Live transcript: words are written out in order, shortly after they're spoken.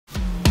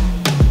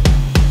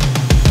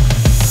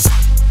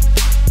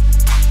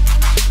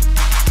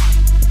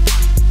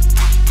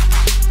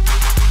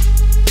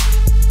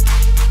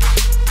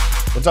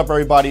What's up,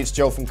 everybody? It's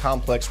Joe from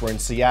Complex. We're in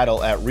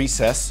Seattle at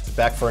Recess,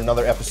 back for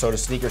another episode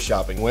of Sneaker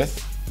Shopping with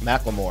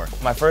Macklemore.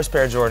 My first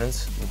pair of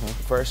Jordans,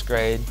 first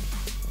grade,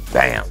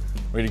 bam.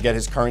 Ready to get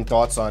his current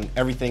thoughts on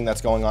everything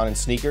that's going on in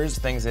sneakers.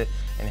 Things that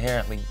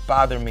inherently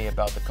bother me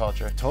about the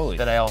culture. Totally.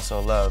 That I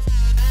also love.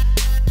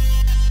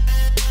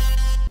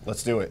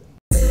 Let's do it.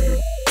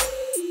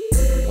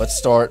 Let's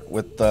start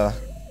with the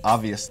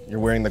obvious. You're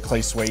wearing the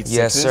clay suede sixes.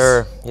 Yes,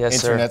 sir. Yes,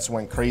 sir. Internets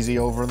went crazy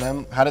over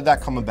them. How did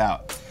that come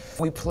about?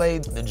 We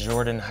played the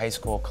Jordan High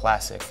School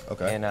Classic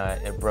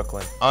in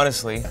Brooklyn.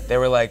 Honestly, they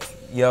were like,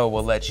 yo,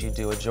 we'll let you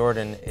do a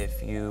Jordan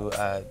if you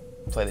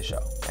play the show.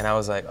 And I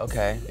was like,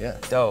 okay, yeah,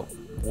 dope.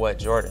 What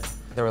Jordan?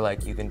 They were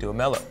like, you can do a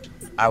Mellow.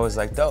 I was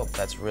like, dope,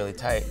 that's really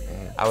tight.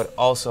 I would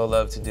also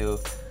love to do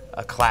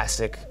a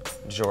classic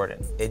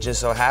Jordan. It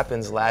just so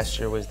happens last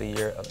year was the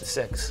year of the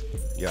 6.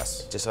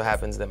 Yes. Just so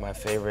happens that my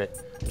favorite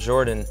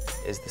Jordan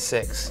is the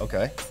 6.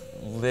 Okay.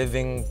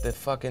 Living the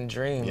fucking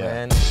dream,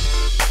 man.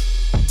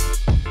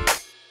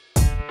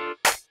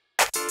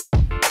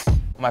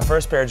 My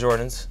first pair of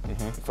Jordans,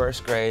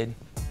 first grade,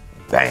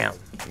 bam.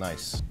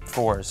 Nice.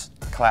 4s,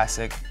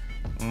 classic.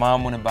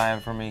 Mom wouldn't buy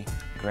them for me.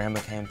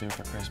 Grandma came through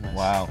for Christmas.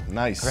 Wow,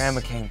 nice. Grandma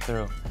came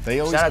through. They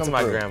always Shout out come to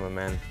my through. grandma,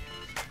 man.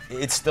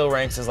 It still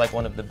ranks as like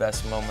one of the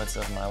best moments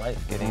of my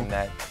life, getting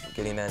that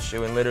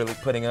shoe and literally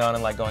putting it on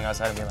and like going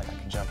outside and being like, I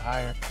can jump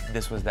higher.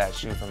 This was that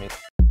shoe for me.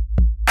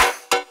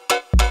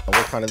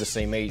 We're kind of the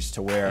same age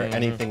to where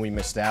anything we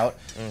missed out,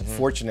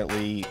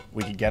 fortunately,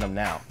 we could get them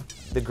now.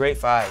 The Great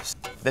 5s.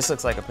 This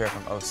looks like a pair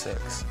from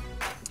 '06.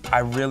 I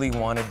really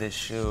wanted this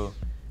shoe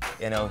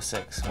in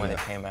 '06 when it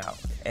came out.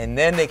 And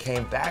then they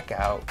came back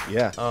out.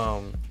 Yeah.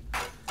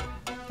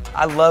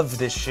 I love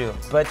this shoe,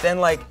 but then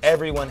like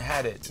everyone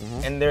had it.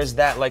 And there's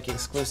that like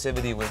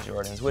exclusivity with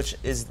Jordans, which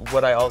is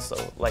what I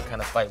also like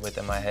kind of fight with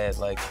in my head.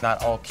 Like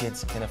not all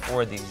kids can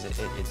afford these.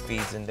 It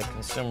feeds into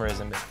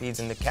consumerism, it feeds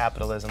into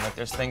capitalism. Like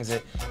there's things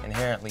that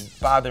inherently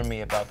bother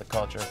me about the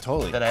culture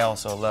that I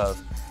also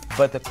love.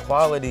 But the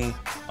quality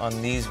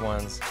on these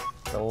ones,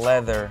 the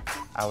leather,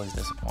 I was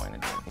disappointed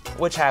in,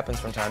 which happens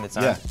from time to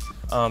time.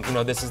 Yeah. You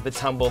know, this is the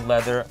tumbled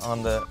leather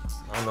on the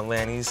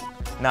Lannies.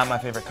 Not my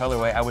favorite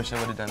colorway. I wish I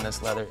would have done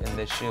this leather in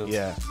this shoe.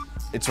 Yeah.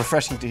 It's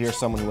refreshing to hear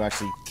someone who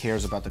actually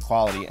cares about the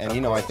quality. And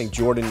you know, I think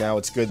Jordan now,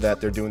 it's good that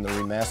they're doing the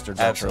remastered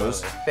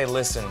retros. They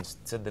listened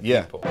to the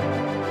people.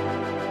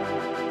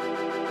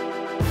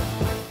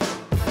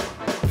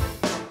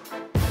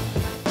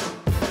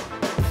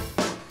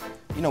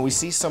 You know, we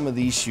see some of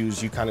these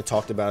shoes, you kind of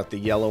talked about the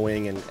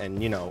yellowing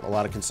and you know, a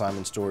lot of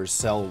consignment stores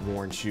sell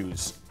worn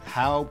shoes.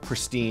 How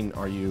pristine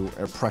are you,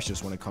 or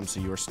precious when it comes to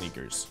your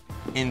sneakers?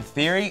 In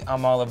theory,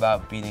 I'm all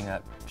about beating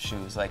up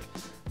shoes. Like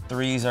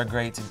 3s are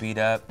great to beat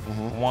up,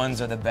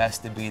 1s are the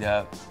best to beat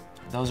up.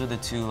 Those are the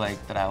two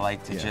like that I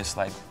like to just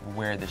like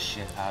wear the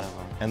shit out of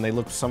them. And they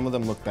look, some of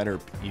them look better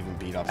even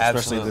beat up,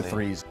 especially the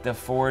 3s. The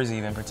 4s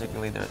even,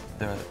 particularly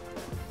the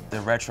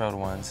retroed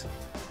ones.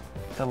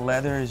 The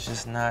leather is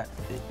just not,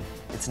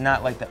 it's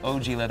not like the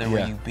OG leather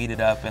where you beat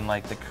it up and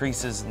like the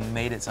creases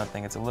made it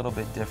something. It's a little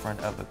bit different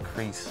of a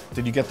crease.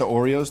 Did you get the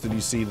Oreos? Did you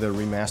see the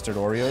remastered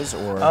Oreos?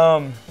 Or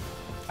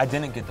I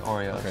didn't get the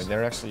Oreos. Okay,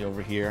 they're actually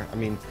over here. I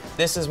mean,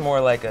 this is more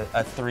like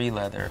a 3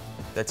 leather,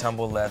 the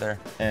tumbled leather,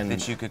 and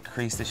that you could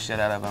crease the shit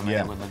out of them and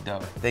it would look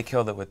dope. They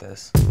killed it with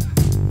this.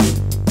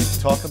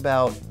 Talk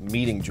about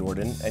meeting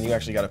Jordan, and you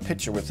actually got a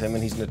picture with him,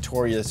 and he's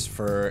notorious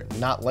for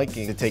not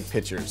liking to take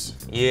pictures.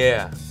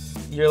 Yeah.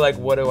 You're like,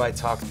 what do I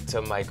talk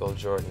to Michael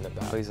Jordan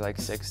about? He's like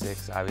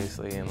 6'6",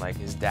 obviously, and like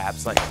his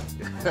dap's like,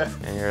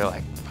 and you're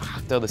like,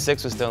 still the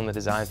 6 was still in the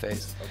design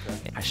phase.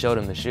 Okay. I showed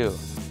him the shoe.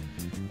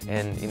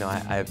 And you know, I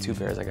have 2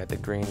 pairs. I got the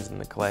greens and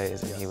the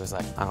clays, and he was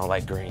like, I don't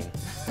like green.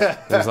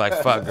 He was like,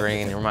 fuck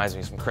green. It reminds me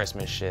of some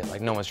Christmas shit.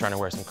 Like no one's trying to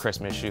wear some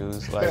Christmas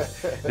shoes. Like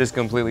just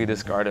completely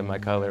discarded my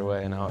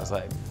colorway, and I was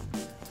like,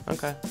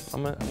 okay,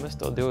 I'm gonna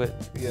still do it.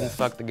 Yeah.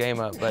 Fuck the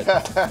game up, but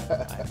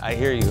I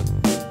hear you.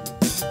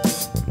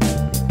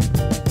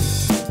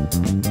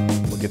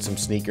 We'll get some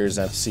sneakers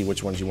and see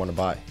which ones you want to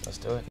buy. Let's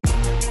do it.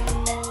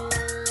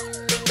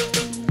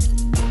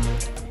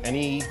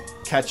 Any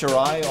catch your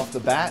eye off the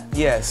bat?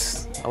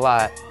 Yes, a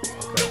lot.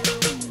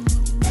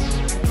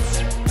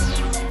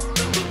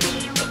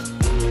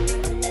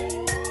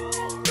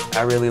 Okay.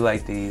 I really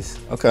like these.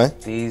 Okay.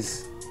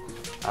 These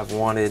I've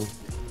wanted.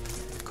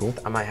 Cool.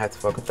 I might have to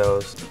fuck with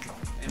those.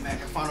 Hey man,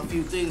 I found a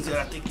few things that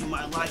I think you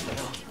might like.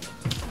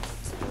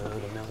 The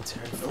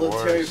military force.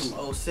 Military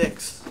from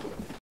 '06.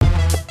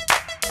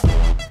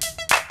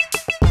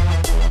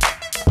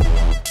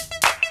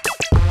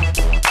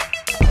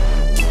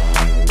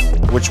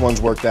 Which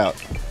ones worked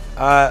out?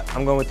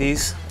 I'm going with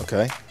these.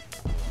 Okay.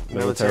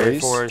 Military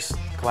Force,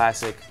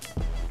 classic.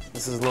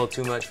 This is a little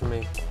too much for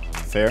me.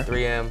 Fair.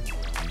 3M.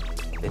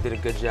 They did a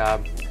good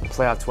job.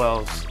 Play out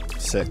 12s.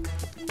 Sick.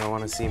 You don't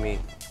want to see me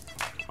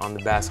on the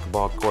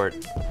basketball court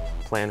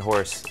playing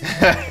horse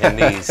in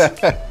these.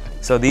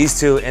 So these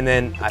two, and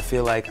then I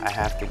feel like I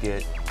have to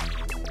get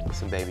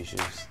some baby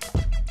shoes.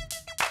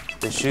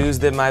 The shoes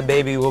that my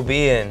baby will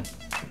be in.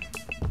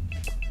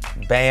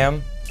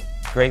 Bam,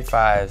 great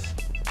 5s,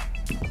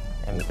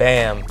 and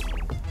bam,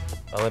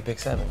 Olympic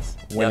 7s.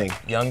 Winning.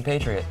 Young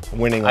Patriot.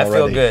 Winning I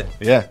already. feel good.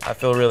 Yeah. I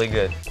feel really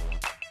good.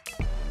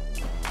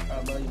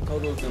 Your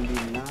total is gonna be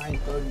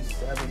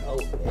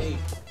 937.08.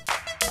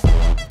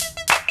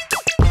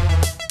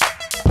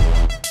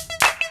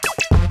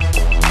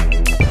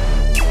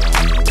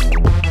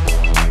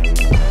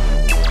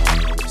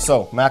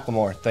 So,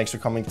 Macklemore, thanks for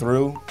coming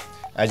through.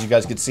 As you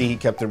guys could see, he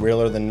kept it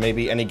realer than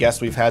maybe any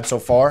guest we've had so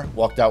far.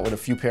 Walked out with a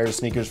few pairs of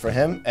sneakers for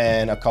him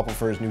and a couple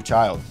for his new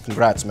child.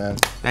 Congrats, man.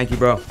 Thank you,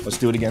 bro. Let's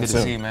do it again Good soon.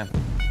 to see you, man.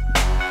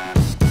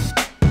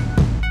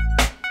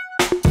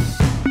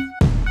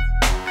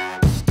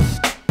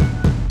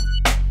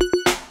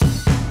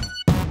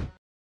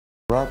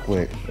 Rock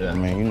with. I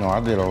mean, you know, I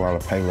did a lot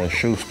of Payless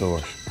shoe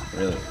stores.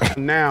 Really?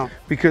 Now,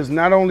 because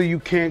not only you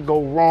can't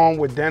go wrong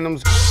with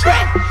denims,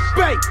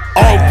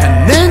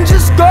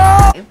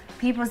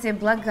 People say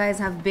black guys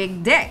have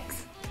big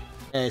dicks.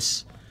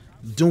 As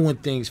doing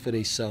things for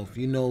themselves,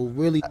 you know,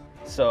 really.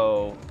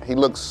 So, He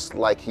looks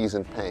like he's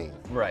in pain.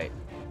 right.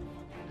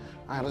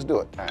 All right, let's do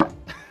it. All right.